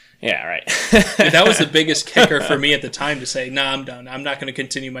Yeah, right. Dude, that was the biggest kicker for me at the time to say, nah, I'm done. I'm not going to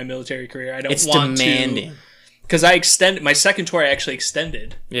continue my military career. I don't want demanding. Because I extended my second tour. I actually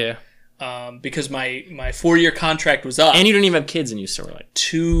extended. Yeah. Because my 4-year contract was up. And you didn't even have kids, and you still were like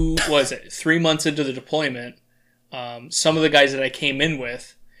 3 months into the deployment. Some of the guys that I came in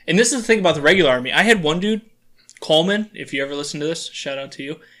with, and this is the thing about the regular Army. I had one dude, Coleman. If you ever listen to this, shout out to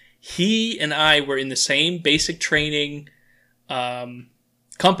you. He and I were in the same basic training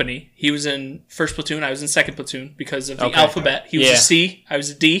company. He was in first platoon. I was in second platoon because of the alphabet. He was a C. I was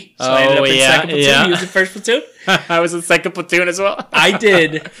a D. So I ended up in second platoon. Yeah. He was in first platoon. I was in second platoon as well. I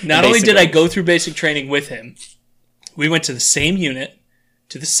did. Not only did I go through basic training with him, we went to the same unit,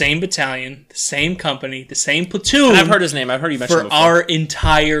 to the same battalion, the same company, the same platoon. And I've heard his name. I've heard you mention him for before. our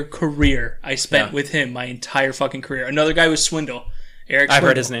entire career. I spent with him my entire fucking career. Another guy was Swindle. Eric Swindle. I've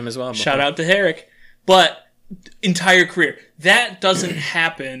heard his name as well. Shout out to Eric. But entire career. That doesn't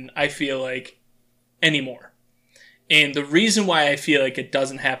happen, I feel like, anymore. And the reason why I feel like it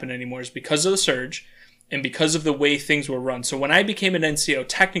doesn't happen anymore is because of the surge and because of the way things were run. So when I became an NCO,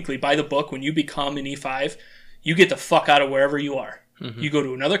 technically, by the book, when you become an E5, you get the fuck out of wherever you are. Mm-hmm. You go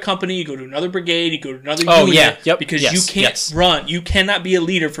to another company, you go to another brigade, you go to another unit. Because you can't run. You cannot be a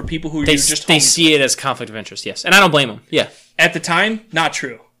leader for people who you're just They see it as conflict of interest, yes. And I don't blame them. Yeah. At the time, not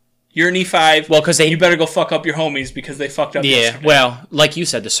true. You're an E5. Well, because you better go fuck up your homies because they fucked up yesterday. Well, like you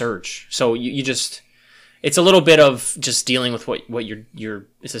said, the surge. So you just... It's a little bit of just dealing with what you're...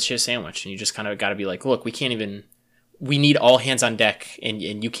 It's a shit sandwich. And you just kind of got to be like, look, we can't even... We need all hands on deck, and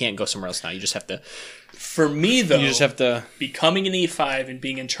you can't go somewhere else now. You just have to... For me, though, you just have to... becoming an E5 and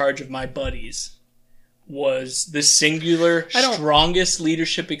being in charge of my buddies was the singular strongest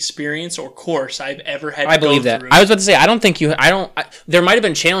leadership experience or course I've ever had to go through. I believe that. I was about to say, I don't think you... there might have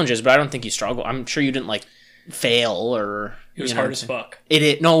been challenges, but I don't think you struggled. I'm sure you didn't, like, fail or... It was hard as fuck.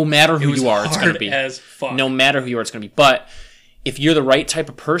 No matter who you are, it's going to be. As fuck. No matter who you are, it's going to be. But if you're the right type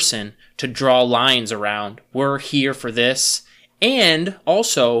of person to draw lines around, we're here for this, and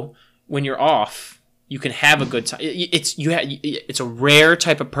also, when you're off... You can have a good time. It's a rare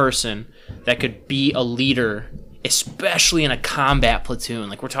type of person that could be a leader, especially in a combat platoon.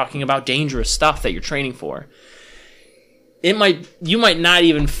 Like, we're talking about dangerous stuff that you're training for. You might not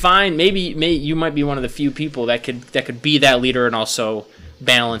even find. Maybe you might be one of the few people that could be that leader and also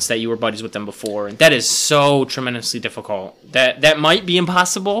balance that you were buddies with them before. And that is so tremendously difficult. That might be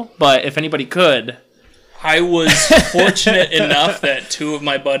impossible, but if anybody could. I was fortunate enough that 2 of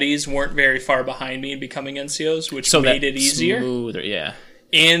my buddies weren't very far behind me in becoming NCOs, which made it easier. Smoother, yeah.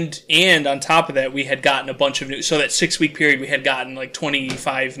 And on top of that, we had gotten a bunch of new... So that 6-week period, we had gotten like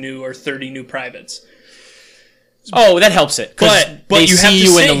 25 new or 30 new privates. Oh, that helps it. But they you see have to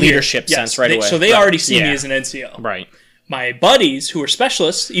you in the leadership sense right away. So they already see me as an NCO. Right. My buddies, who are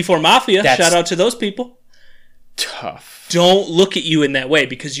specialists, E4 Mafia, shout out to those people. Tough. Don't look at you in that way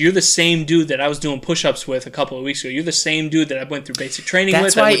because you're the same dude that I was doing push-ups with a couple of weeks ago. You're the same dude that I went through basic training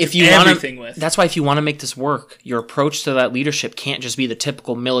with. I went through everything with. That's why if you want to make this work, your approach to that leadership can't just be the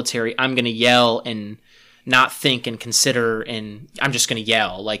typical military, I'm going to yell and not think and consider and I'm just going to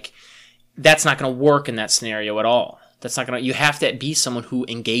yell. Like, that's not going to work in that scenario at all. That's not going to... You have to be someone who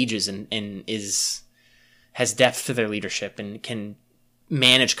engages and has depth to their leadership and can...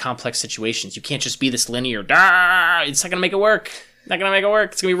 manage complex situations. You can't just be this linear. It's not gonna make it work. It's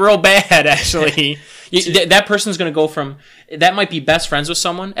gonna be real bad. Actually, that person's gonna go from that might be best friends with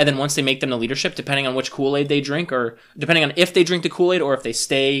someone, and then once they make them the leadership, depending on which Kool-Aid they drink, or depending on if they drink the Kool-Aid or if they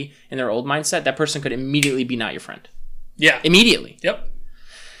stay in their old mindset, that person could immediately be not your friend. Yeah, immediately. Yep.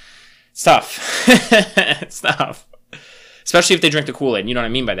 It's tough. It's tough. Especially if they drink the Kool-Aid. You know what I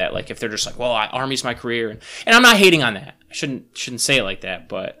mean by that? Like, if they're just like, well, Army's my career. And I'm not hating on that. I shouldn't say it like that.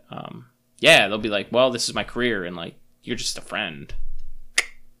 But, yeah, they'll be like, well, this is my career. And, like, you're just a friend.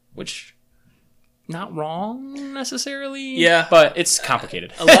 Which, not wrong, necessarily. Yeah. But it's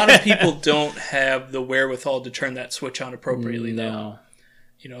complicated. A lot of people don't have the wherewithal to turn that switch on appropriately, though.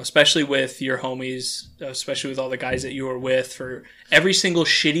 You know, especially with your homies, especially with all the guys that you were with for every single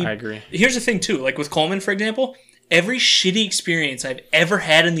shitty... I agree. Here's the thing, too. Like, with Coleman, for example... Every shitty experience I've ever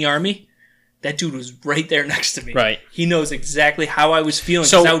had in the Army, that dude was right there next to me. Right. He knows exactly how I was feeling.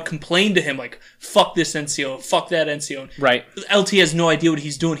 Because I would complain to him, like, fuck this NCO, fuck that NCO. Right. LT has no idea what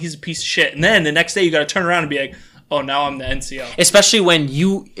he's doing. He's a piece of shit. And then the next day you got to turn around and be like, oh, now I'm the NCO. Especially when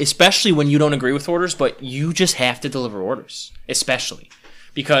you don't agree with orders, but you just have to deliver orders. Especially.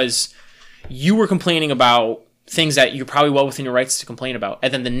 Because you were complaining about things that you're probably well within your rights to complain about.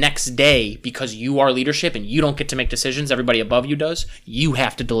 And then the next day, because you are leadership and you don't get to make decisions, everybody above you does, you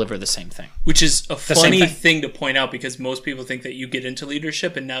have to deliver the same thing. Which is a funny thing to point out because most people think that you get into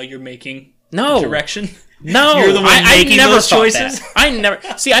leadership and now you're making direction. No. You're the one making those choices.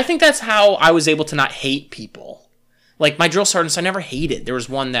 I think that's how I was able to not hate people. Like my drill sergeants, I never hated. There was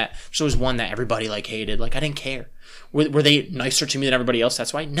one that everybody like hated. Like I didn't care. Were they nicer to me than everybody else?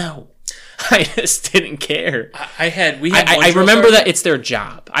 That's why? No. I just didn't care. I remember that it's their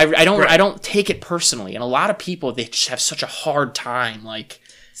job. I don't take it personally. And a lot of people, they just have such a hard time like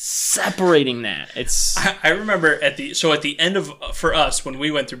separating that. I remember at the end of, for us, when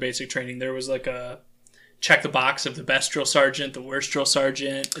we went through basic training, there was like a check the box of the best drill sergeant, the worst drill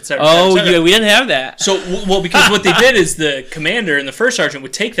sergeant, etc. Yeah, we didn't have that. So, because what they did is the commander and the first sergeant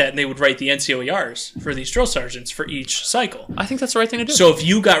would take that and they would write the NCOERs for these drill sergeants for each cycle. I think that's the right thing to do. So if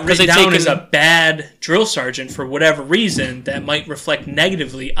you got written down as a bad drill sergeant for whatever reason, that might reflect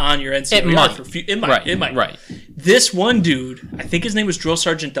negatively on your NCOER. It might. Right. This one dude, I think his name was Drill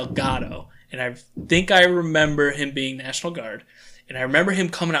Sergeant Delgado, and I think I remember him being National Guard. And I remember him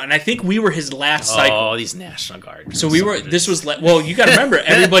coming out, and I think we were his last cycle. Oh, these National Guard. So you got to remember,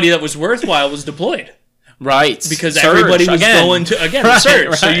 everybody that was worthwhile was deployed. Right. Because everybody was going to, the surge.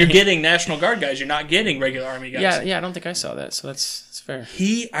 Right. So you're getting National Guard guys, you're not getting regular Army guys. Yeah, I don't think I saw that, so that's fair.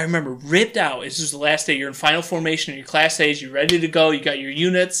 I remember, ripped out. This was the last day, you're in final formation, in your Class A's, you're ready to go, you got your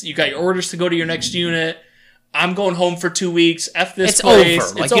units, you got your orders to go to your next unit. I'm going home for 2 weeks, F this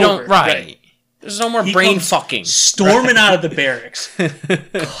place. Over. It's over. Right. There's no more brain fucking. Storming out of the barracks,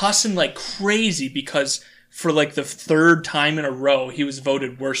 cussing like crazy because for like the third time in a row, he was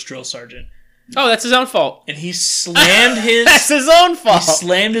voted worst drill sergeant. Oh, that's his own fault. And he slammed his... That's his own fault. He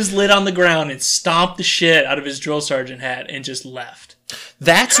slammed his lid on the ground and stomped the shit out of his drill sergeant hat and just left.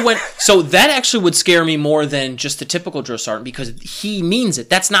 That's when... So that actually would scare me more than just the typical drill sergeant because he means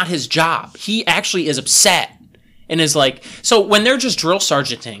it. That's not his job. He actually is upset. And is like, so when they're just drill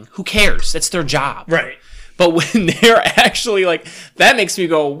sergeanting, who cares? That's their job. Right. But when they're actually like, that makes me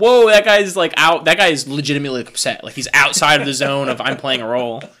go, whoa, that guy's like out. That guy is legitimately upset. Like he's outside of the zone of I'm playing a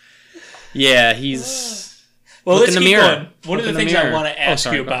role. Yeah, he's. Well, let's keep going. One of the things I want to ask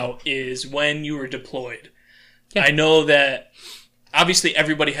you about is when you were deployed. Yeah. I know that obviously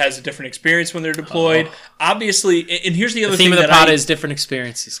everybody has a different experience when they're deployed. Obviously, and here's the other thing. The theme of the pod is different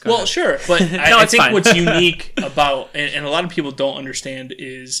experiences. Well, sure, but I think what's unique about, and a lot of people don't understand,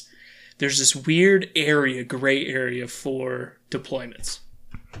 is there's this weird area, gray area for deployments.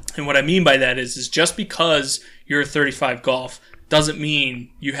 And what I mean by that is just because you're a 35 Golf doesn't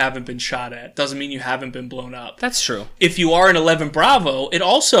mean you haven't been shot at. Doesn't mean you haven't been blown up. That's true. If you are an 11 Bravo, it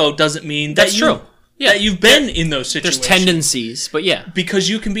also doesn't mean that that you've been in those situations. There's tendencies, but yeah. Because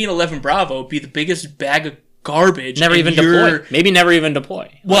you can be an 11 Bravo, be the biggest bag of garbage. Never even deploy. Maybe never even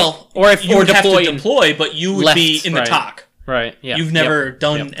deploy. Well, or if you would have to deploy, but you would be in the TOC. Right. Yeah. You've never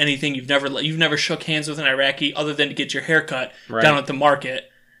done anything. You've never shook hands with an Iraqi other than to get your hair cut down at the market,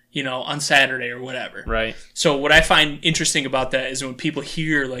 on Saturday or whatever. Right. So what I find interesting about that is when people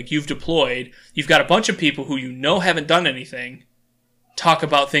hear like you've deployed, you've got a bunch of people who haven't done anything talk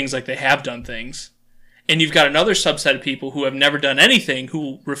about things like they have done things. And you've got another subset of people who have never done anything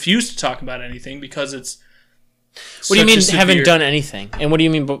who refuse to talk about anything because it's. What do you mean haven't done anything? And what do you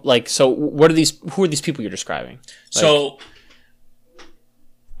mean so what are these? Who are these people you're describing? So.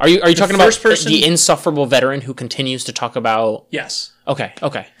 Are you talking about the insufferable veteran who continues to talk about? Yes. Okay.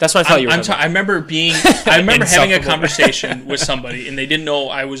 That's what I thought you were talking about. I remember having a conversation with somebody, and they didn't know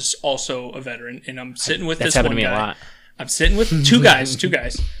I was also a veteran. And I'm sitting with this one guy. That's happened to me a lot. I'm sitting with two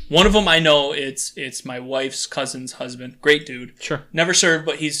guys. One of them I know it's my wife's cousin's husband. Great dude. Sure. Never served,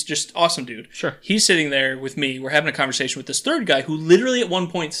 but he's just awesome dude. Sure. He's sitting there with me. We're having a conversation with this third guy who literally at one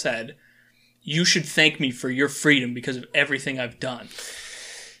point said, "You should thank me for your freedom because of everything I've done."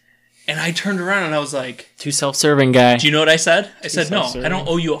 And I turned around and I was like... Too self-serving guy. Do you know what I said? I said, no, I don't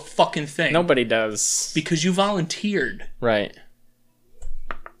owe you a fucking thing. Nobody does. Because you volunteered. Right.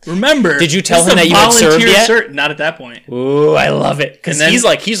 Remember... Did you tell him that you had served yet? Not at that point. Ooh, I love it. Because he's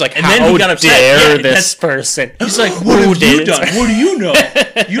like, and then he got upset. Dare this person? He's like, what have you done? What do you know?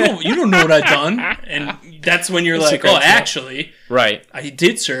 You don't know what I've done. And that's when you're like, oh, actually... Right. I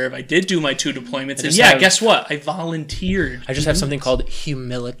did serve. I did do my 2 deployments. And guess what? I volunteered. I just have something called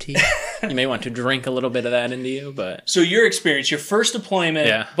humility. You may want to drink a little bit of that into you, but... So your experience, your first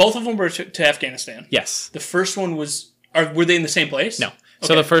deployment, both of them were to Afghanistan. Yes. The first one was... Were they in the same place? No. Okay.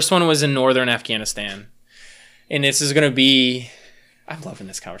 So the first one was in northern Afghanistan. And this is going to be... I'm loving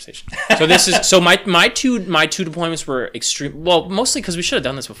this conversation. So this is so my two deployments were extreme. Well, mostly because we should have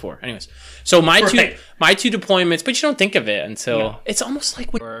done this before. Anyways, so my two deployments, but you don't think of it until it's almost like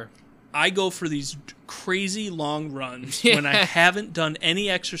I go for these crazy long runs when I haven't done any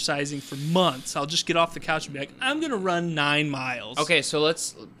exercising for months. I'll just get off the couch and be like, I'm going to run 9 miles. Okay, so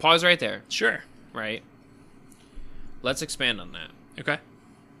let's pause right there. Sure. Right? Let's expand on that. Okay.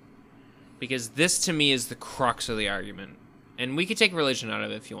 Because this, to me, is the crux of the argument. And we could take religion out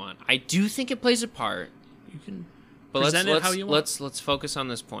of it if you want. I do think it plays a part. You can But present it how you want. Let's focus on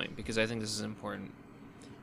this point, because I think this is important.